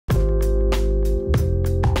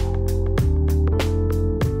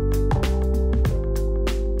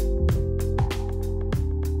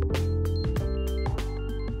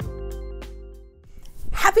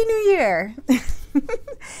there.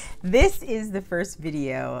 This is the first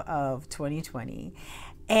video of 2020,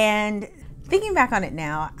 and thinking back on it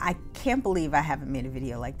now, I can't believe I haven't made a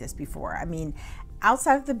video like this before. I mean,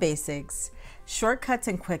 outside of the basics, shortcuts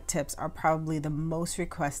and quick tips are probably the most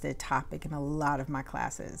requested topic in a lot of my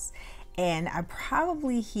classes. And I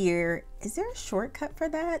probably hear, is there a shortcut for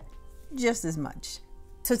that? Just as much.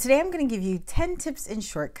 So today I'm going to give you 10 tips and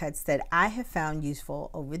shortcuts that I have found useful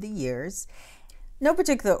over the years. No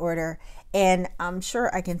particular order, and I'm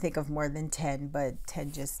sure I can think of more than 10, but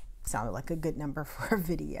 10 just sounded like a good number for a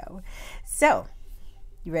video. So,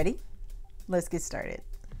 you ready? Let's get started.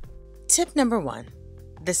 Tip number 1,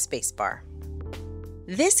 the spacebar.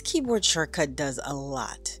 This keyboard shortcut does a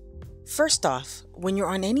lot. First off, when you're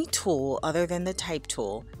on any tool other than the type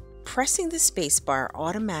tool, pressing the spacebar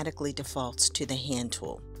automatically defaults to the hand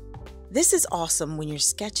tool. This is awesome when you're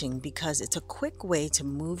sketching because it's a quick way to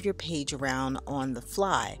move your page around on the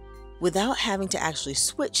fly without having to actually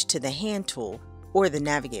switch to the hand tool or the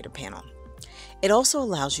navigator panel. It also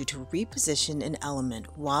allows you to reposition an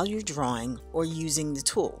element while you're drawing or using the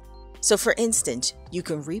tool. So for instance, you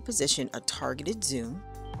can reposition a targeted zoom,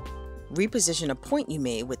 reposition a point you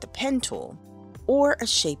made with the pen tool, or a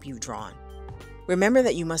shape you've drawn. Remember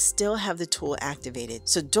that you must still have the tool activated,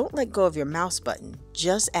 so don't let go of your mouse button,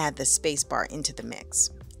 just add the spacebar into the mix.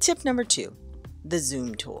 Tip number 2, the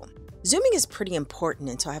zoom tool. Zooming is pretty important,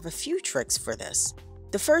 and so I have a few tricks for this.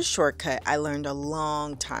 The first shortcut I learned a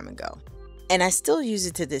long time ago, and I still use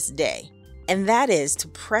it to this day, and that is to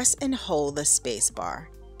press and hold the spacebar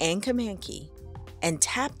and command key and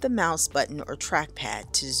tap the mouse button or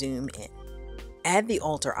trackpad to zoom in. Add the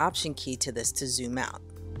Alt or Option key to this to zoom out.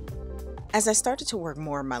 As I started to work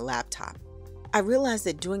more on my laptop, I realized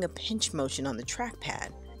that doing a pinch motion on the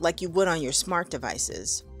trackpad, like you would on your smart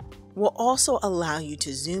devices, will also allow you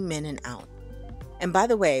to zoom in and out. And by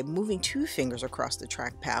the way, moving 2 fingers across the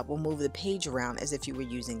trackpad will move the page around as if you were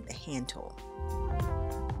using the hand tool.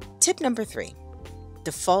 Tip number 3,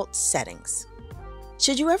 default settings.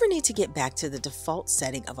 Should you ever need to get back to the default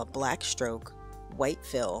setting of a black stroke, white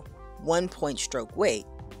fill, 1-point stroke weight,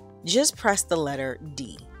 just press the letter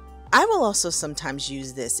D. I will also sometimes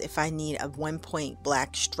use this if I need a 1-point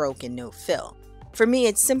black stroke and no fill. For me,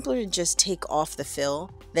 it's simpler to just take off the fill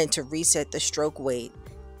than to reset the stroke weight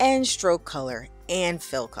and stroke color and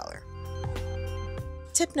fill color.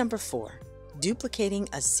 Tip number 4, duplicating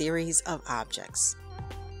a series of objects.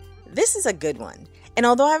 This is a good one, and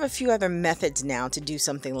although I have a few other methods now to do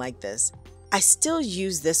something like this, I still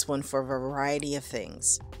use this one for a variety of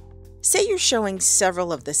things. Say you're showing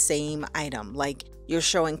several of the same item, like you're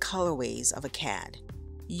showing colorways of a CAD.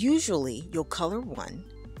 Usually, you'll color one,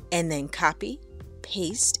 and then copy,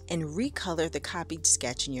 paste, and recolor the copied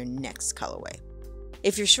sketch in your next colorway.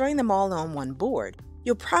 If you're showing them all on one board,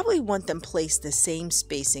 you'll probably want them placed the same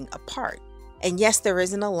spacing apart. And yes, there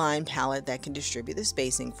is an align palette that can distribute the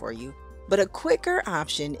spacing for you, but a quicker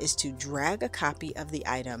option is to drag a copy of the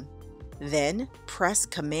item, then press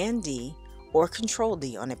Command D or Control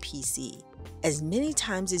D on a PC as many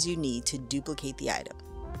times as you need to duplicate the item.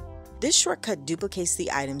 This shortcut duplicates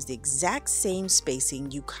the items the exact same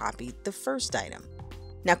spacing you copied the first item.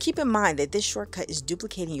 Now keep in mind that this shortcut is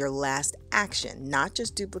duplicating your last action, not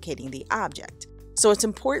just duplicating the object. So it's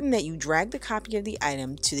important that you drag the copy of the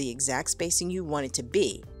item to the exact spacing you want it to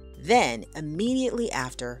be, then immediately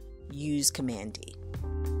after, use Command D.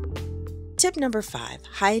 Tip number 5,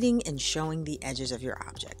 hiding and showing the edges of your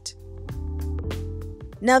object.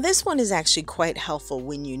 Now this one is actually quite helpful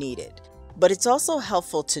when you need it, but it's also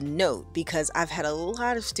helpful to note because I've had a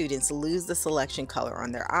lot of students lose the selection color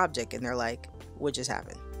on their object and they're like, what just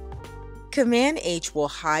happened? Command H will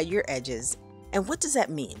hide your edges, and what does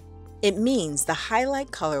that mean? It means the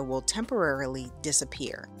highlight color will temporarily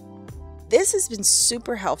disappear. This has been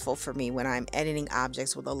super helpful for me when I'm editing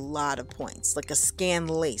objects with a lot of points, like a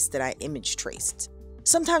scanned lace that I image traced.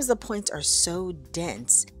 Sometimes the points are so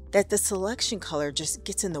dense that the selection color just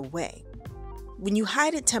gets in the way. When you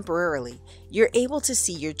hide it temporarily, you're able to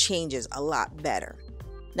see your changes a lot better.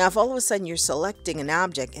 Now, if all of a sudden you're selecting an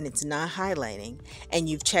object and it's not highlighting, and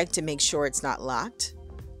you've checked to make sure it's not locked,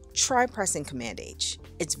 try pressing Command H.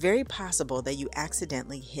 It's very possible that you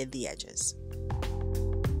accidentally hid the edges.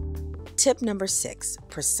 Tip number 6,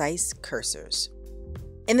 precise cursors.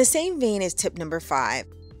 In the same vein as tip number 5,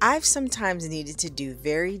 I've sometimes needed to do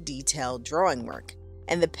very detailed drawing work,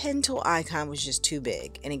 and the pen tool icon was just too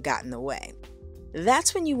big and it got in the way.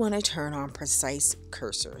 That's when you want to turn on precise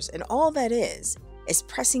cursors, and all that is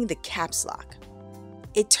pressing the caps lock.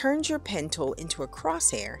 It turns your pen tool into a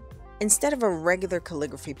crosshair instead of a regular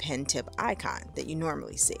calligraphy pen tip icon that you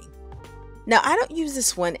normally see. Now, I don't use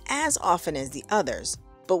this one as often as the others,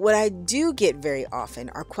 but what I do get very often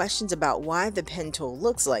are questions about why the pen tool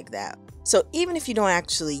looks like that. So even if you don't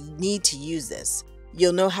actually need to use this,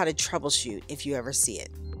 you'll know how to troubleshoot if you ever see it.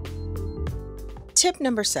 Tip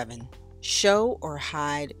number 7, show or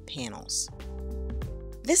hide panels.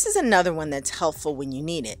 This is another one that's helpful when you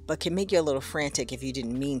need it, but can make you a little frantic if you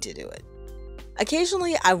didn't mean to do it.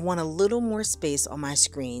 Occasionally, I want a little more space on my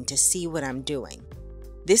screen to see what I'm doing.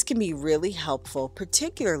 This can be really helpful,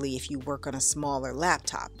 particularly if you work on a smaller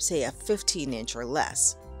laptop, say a 15-inch or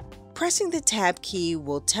less. Pressing the Tab key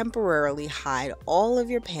will temporarily hide all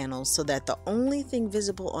of your panels so that the only thing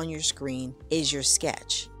visible on your screen is your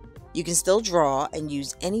sketch. You can still draw and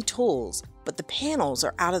use any tools, but the panels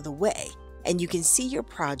are out of the way, and you can see your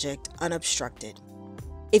project unobstructed.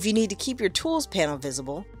 If you need to keep your Tools panel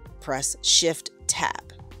visible, press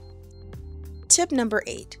Shift-Tab. Tip number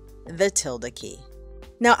 8, the Tilde key.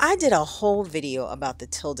 Now, I did a whole video about the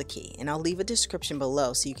Tilde key, and I'll leave a description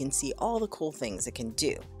below so you can see all the cool things it can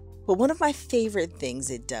do. But one of my favorite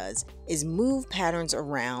things it does is move patterns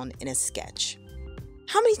around in a sketch.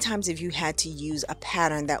 How many times have you had to use a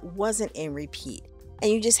pattern that wasn't in repeat,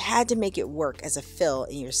 and you just had to make it work as a fill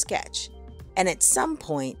in your sketch? And at some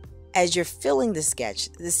point, as you're filling the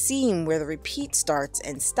sketch, the seam where the repeat starts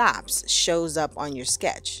and stops shows up on your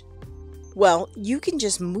sketch. Well, you can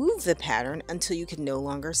just move the pattern until you can no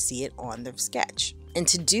longer see it on the sketch. And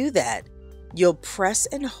to do that, you'll press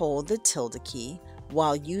and hold the Tilde key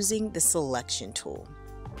while using the selection tool.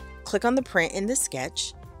 Click on the print in the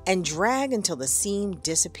sketch and drag until the seam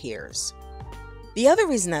disappears. The other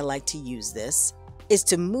reason I like to use this is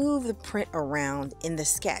to move the print around in the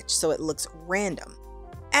sketch so it looks random,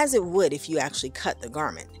 as it would if you actually cut the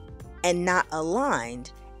garment, and not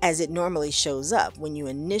aligned as it normally shows up when you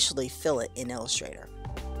initially fill it in Illustrator.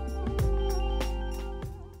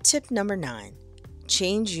 Tip number 9,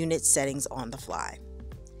 change unit settings on the fly.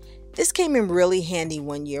 This came in really handy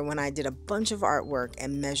one year when I did a bunch of artwork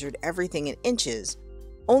and measured everything in inches,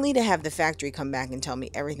 only to have the factory come back and tell me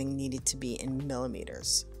everything needed to be in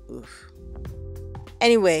millimeters. Oof.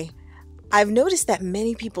 Anyway, I've noticed that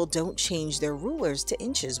many people don't change their rulers to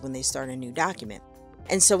inches when they start a new document.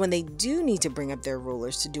 And so when they do need to bring up their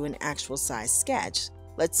rulers to do an actual size sketch,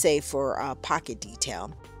 let's say for a pocket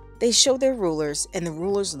detail, they show their rulers and the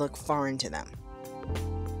rulers look foreign to them.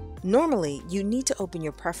 Normally, you need to open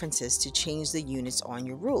your preferences to change the units on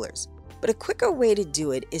your rulers, but a quicker way to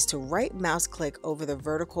do it is to right mouse click over the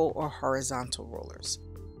vertical or horizontal rulers.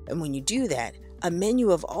 And when you do that, a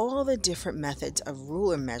menu of all the different methods of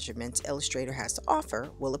ruler measurements Illustrator has to offer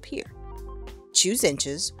will appear. Choose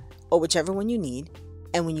inches, or whichever one you need,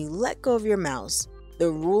 and when you let go of your mouse,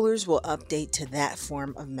 the rulers will update to that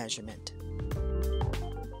form of measurement.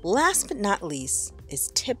 Last but not least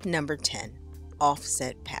is tip number 10,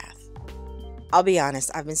 offset path. I'll be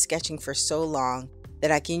honest, I've been sketching for so long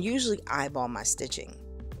that I can usually eyeball my stitching.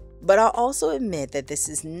 But I'll also admit that this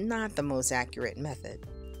is not the most accurate method.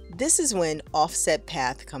 This is when offset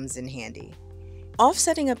path comes in handy.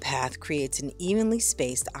 Offsetting a path creates an evenly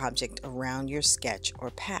spaced object around your sketch or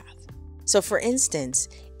path. So for instance,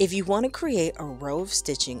 if you want to create a row of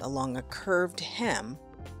stitching along a curved hem,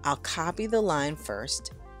 I'll copy the line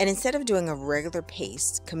first, and instead of doing a regular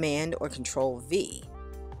paste, Command or Control V,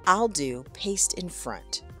 I'll do paste in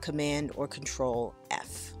front, Command or Control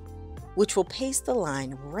F, which will paste the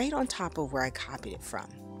line right on top of where I copied it from.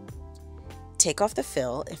 Take off the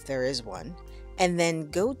fill if there is one, and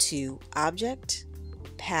then go to Object,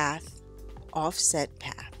 Path, Offset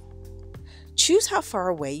Path. Choose how far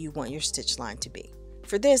away you want your stitch line to be.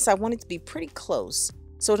 For this, I want it to be pretty close,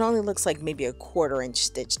 so it only looks like maybe a 1/4 inch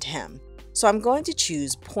stitched hem. So I'm going to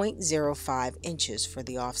choose 0.05 inches for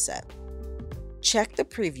the offset. Check the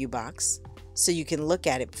preview box so you can look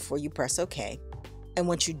at it before you press OK. And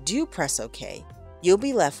once you do press OK, you'll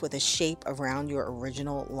be left with a shape around your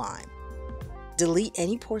original line. Delete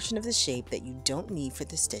any portion of the shape that you don't need for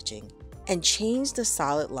the stitching and change the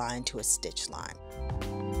solid line to a stitch line.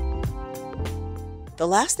 The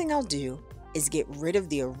last thing I'll do is get rid of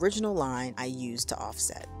the original line I used to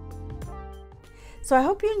offset. So I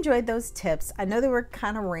hope you enjoyed those tips. I know they were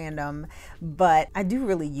kind of random, but I do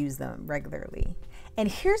really use them regularly. And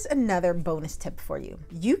here's another bonus tip for you.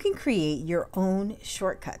 You can create your own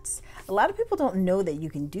shortcuts. A lot of people don't know that you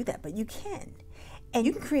can do that, but you can. And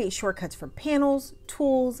you can create shortcuts for panels,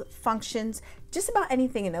 tools, functions, just about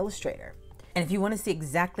anything in Illustrator. And if you want to see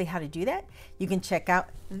exactly how to do that, you can check out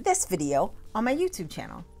this video on my YouTube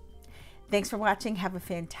channel. Thanks for watching. Have a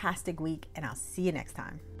fantastic week, and I'll see you next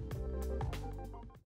time.